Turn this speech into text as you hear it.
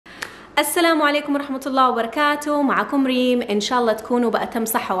السلام عليكم ورحمة الله وبركاته. معكم ريم، إن شاء الله تكونوا بأتم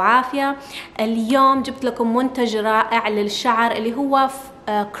صحة وعافية. اليوم جبت لكم منتج رائع للشعر اللي هو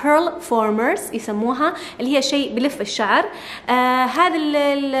Curlformers يسموها، اللي هي شيء بلف الشعر. هذا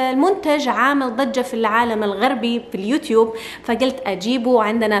المنتج عامل ضجة في العالم الغربي في اليوتيوب، فقلت أجيبه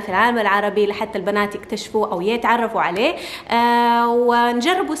عندنا في العالم العربي لحتى البنات يكتشفوا أو يتعرفوا عليه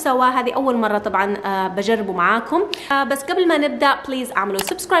ونجربه سوا. هذه أول مرة طبعا بجربه معاكم. بس قبل ما نبدأ بليز اعملوا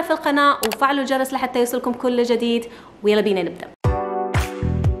سبسكرايب في القناة وفعلوا الجرس لحتى يوصلكم كل جديد، ويلا بينا نبدأ.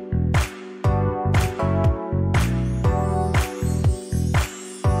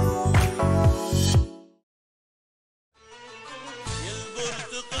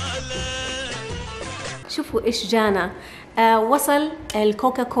 شوفوا ايش جانا. وصل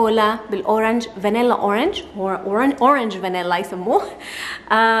الكوكا كولا بالاورنج فانيلا اورنج فانيلا يسموه.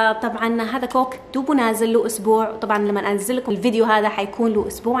 طبعا هذا كوك دوبه نازل له اسبوع، طبعا لما انزل لكم الفيديو هذا حيكون له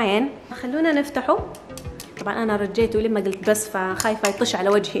اسبوعين. خلونا نفتحه. طبعا انا رجيته لما قلت بس، فخايفه يطش على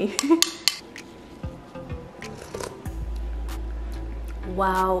وجهي.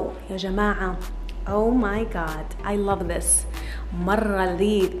 واو يا جماعه، او ماي جاد، اي لاف ذس، مره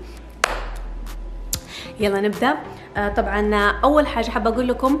لذيذ. يلا نبدأ. طبعا أول حاجة حابة أقول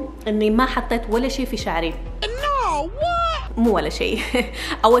لكم إني ما حطيت ولا شيء في شعري. مو ولا شيء.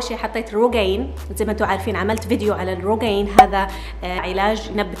 أول شيء حطيت روجين، زي ما أنتم عارفين عملت فيديو على الروجين، هذا علاج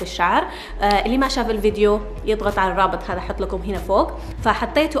ينبت الشعر. اللي ما شاف الفيديو يضغط على الرابط هذا، حط لكم هنا فوق.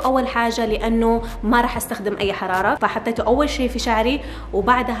 فحطيته أول حاجة لأنه ما راح أستخدم أي حرارة، فحطيته أول شيء في شعري،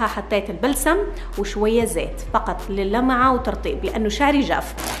 وبعدها حطيت البلسم وشوية زيت فقط للمعة وترطيب لأنه شعري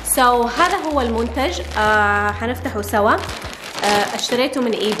جاف. هذا هو المنتج. حنفتحه سوا. اشتريته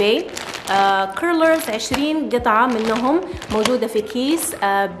من ايباي. كيرلرز 20 قطعة منهم موجودة في كيس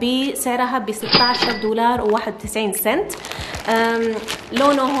بسعرها ب $16.91.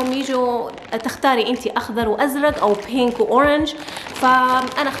 لونهم يجوا تختاري انتي اخضر وازرق او بينك واورنج،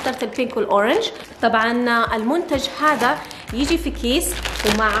 فانا اخترت البينك والاورنج. طبعا المنتج هذا يجي في كيس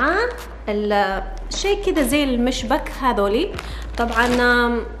ومعاه الشيء كده زي المشبك هذولي. طبعا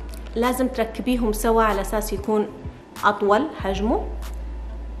لازم تركبيهم سوا على اساس يكون اطول حجمه.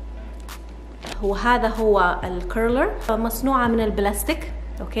 وهذا هو الكيرلر، مصنوعه من البلاستيك،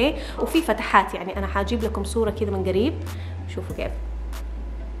 اوكي، وفي فتحات. يعني انا حاجيب لكم صوره كده من قريب، شوفوا كيف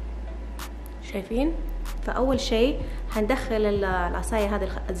شايفين. فاول شيء هندخل العصايه هذه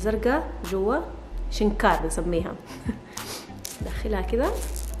الزرقاء جوا، شنكار بنسميها. ندخلها كده،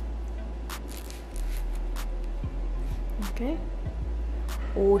 اوكي،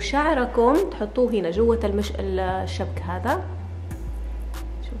 وشعركم تحطوه هنا جوة الشبك هذا،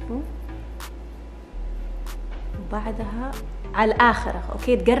 شوفوا. وبعدها على الآخر،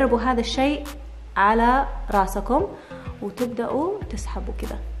 اوكي، تقربوا هذا الشيء على راسكم وتبدأوا تسحبوا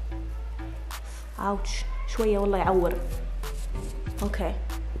كده. اوتش، شوية والله يعور. اوكي،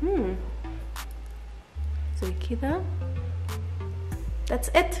 زي كذا. that's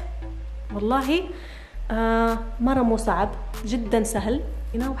it. والله مرة مو صعب، جدا سهل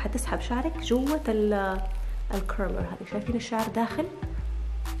هنا. وحتسحب شعرك جوة الكيرلر هذه، شايفين الشعر داخل.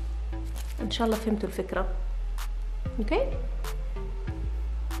 ان شاء الله فهمتوا الفكرة. اوكي،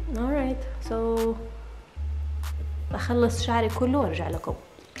 alright. بخلص شعري كله وارجع لكم.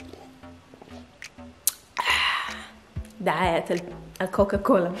 دعاية الكوكا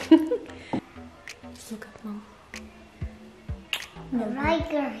كولا. Look at mom. I like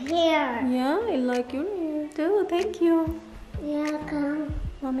your hair. Yeah, I like your hair too. Thank you. Yeah, come.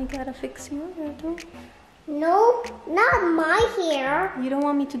 Mommy gotta fix your hair too. No, not my hair. You don't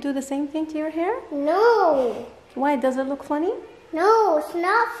want me to do the same thing to your hair? No. Why? Does it look funny? No, it's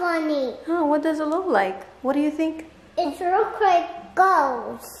not funny. Oh, what does it look like? What do you think? It looks like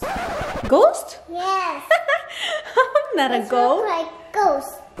ghost. Ghost? Yes. I'm not a It ghost. looks like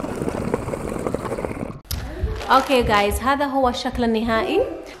ghost. اوكي جايز، هذا هو الشكل النهائي.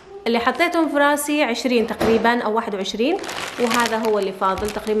 اللي حطيتهم في راسي 20 تقريبا او 21، وهذا هو اللي فاضل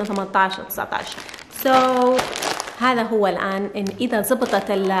تقريبا 18 أو 19. هذا هو الان. إن اذا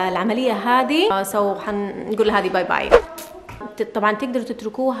زبطت العمليه هذه حنقول هذه باي باي. طبعا تقدروا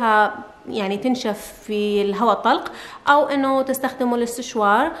تتركوها يعني تنشف في الهواء الطلق، او انه تستخدموا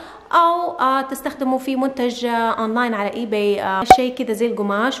الاستشوار، او تستخدموا في منتج اونلاين على ايباي، شيء كذا زي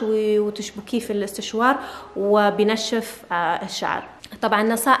القماش وتشبكيه في الاستشوار وبنشف الشعر. طبعا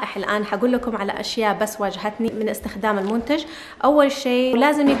نصائح الان حقول لكم على اشياء بس واجهتني من استخدام المنتج. اول شيء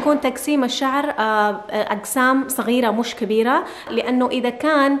لازم يكون تقسيم الشعر اقسام صغيره مش كبيره، لانه اذا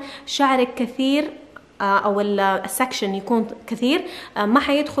كان شعرك كثير او السكشن يكون كثير ما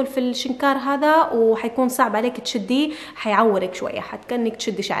حيدخل في الشنكار هذا، وحيكون صعب عليك تشديه، حيعورك شويه، كأنك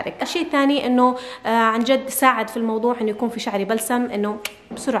تشدي شعرك. الشيء الثاني انه عن جد ساعد في الموضوع انه يكون في شعري بلسم، انه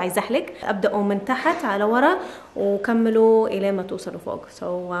بسرعه يزحلق. ابداوا من تحت على ورا وكملوا الى ما توصلوا فوق.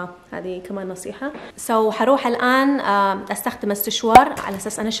 هذه كمان نصيحه. حروح الان استخدم استشوار على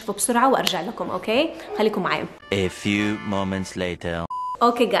اساس انشفه بسرعه وارجع لكم. اوكي خليكم معي. A few moments later.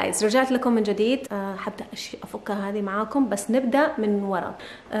 اوكي جايز، رجعت لكم من جديد. حبدا افكها هذه معاكم، بس نبدا من ورا.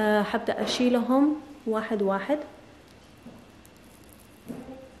 حبدا اشيلهم واحد واحد.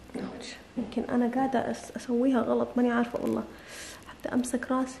 يمكن انا قاعده اسويها غلط، ماني عارفه والله. حبدا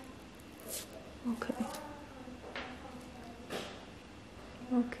امسك راسي.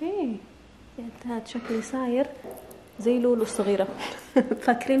 اوكي هاد شكلي صاير زي لولو الصغيره.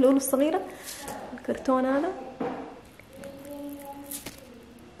 فاكرين لولو الصغيره الكرتون هذا؟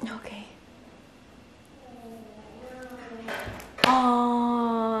 اوكي.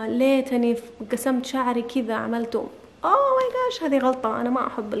 ليتني قسمت شعري كذا عملته. ماي جاش، هذه غلطة. انا ما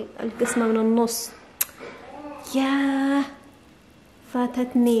احب القسمة من النص. ياه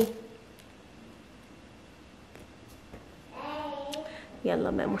فاتتني.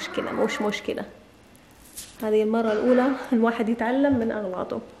 يلا ما مشكلة، مش مشكلة. هذه المرة الأولى الواحد يتعلم من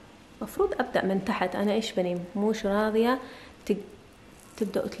أغلاطه. مفروض أبدأ من تحت. أنا إيش بني مش راضية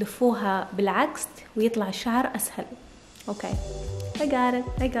تبدأوا تلفوها بالعكس ويطلع الشعر أسهل. اوكي I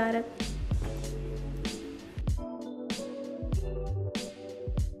got it.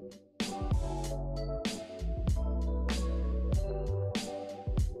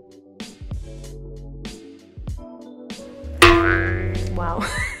 واو.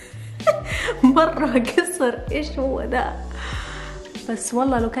 مرة قصر. ايش هو ده؟ بس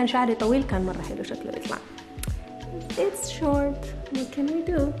والله لو كان شعري طويل كان مرة حلو شكله يطلع. It's short. What can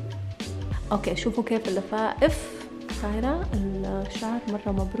we do? اوكي شوفوا كيف اللفائف صايرة. الشعر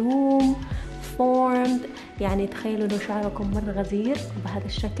مرة مبروم formed. يعني تخيلوا لو شعركم مرة غزير بهذا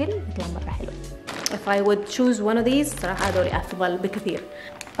الشكل يطلع مرة حلو. If I would choose one of these صراحة هذول أفضل بكثير.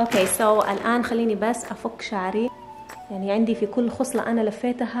 اوكي الآن خليني بس أفك شعري. يعني عندي في كل خصلة أنا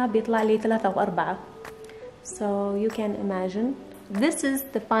لفيتها بيطلع لي 3 أو 4. So you can imagine. This is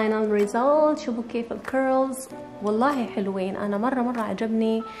the final result. شوفوا كيف الكيرلز والله حلوين. أنا مرة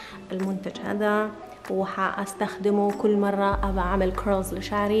عجبني المنتج هذا، وحاستخدمه كل مرة أبى أعمل كيرلز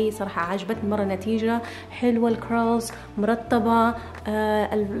لشعري. صراحة عجبتني مرة نتيجة حلوة. الكيرلز مرتبة،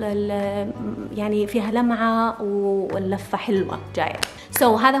 يعني فيها لمعة واللفة حلوة جاية.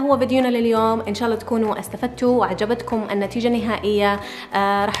 هذا هو فيديونا لليوم. إن شاء الله تكونوا استفدتوا وعجبتكم النتيجة النهائية.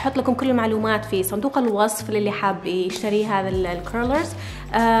 راح أحط لكم كل المعلومات في صندوق الوصف للي حاب يشتري هذا الكيرلرز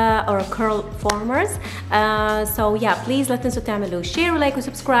or Curlformers. So yeah, please لا تنسوا تعملوا شير ولايك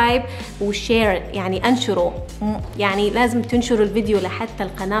وسبسكرايب وشير، يعني انشروا، يعني لازم تنشروا الفيديو لحتى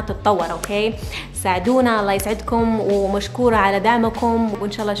القناة تتطور. اوكي ساعدونا، الله يسعدكم، ومشكورة على دعمكم،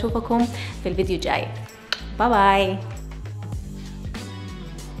 وان شاء الله اشوفكم في الفيديو الجاي. باي باي.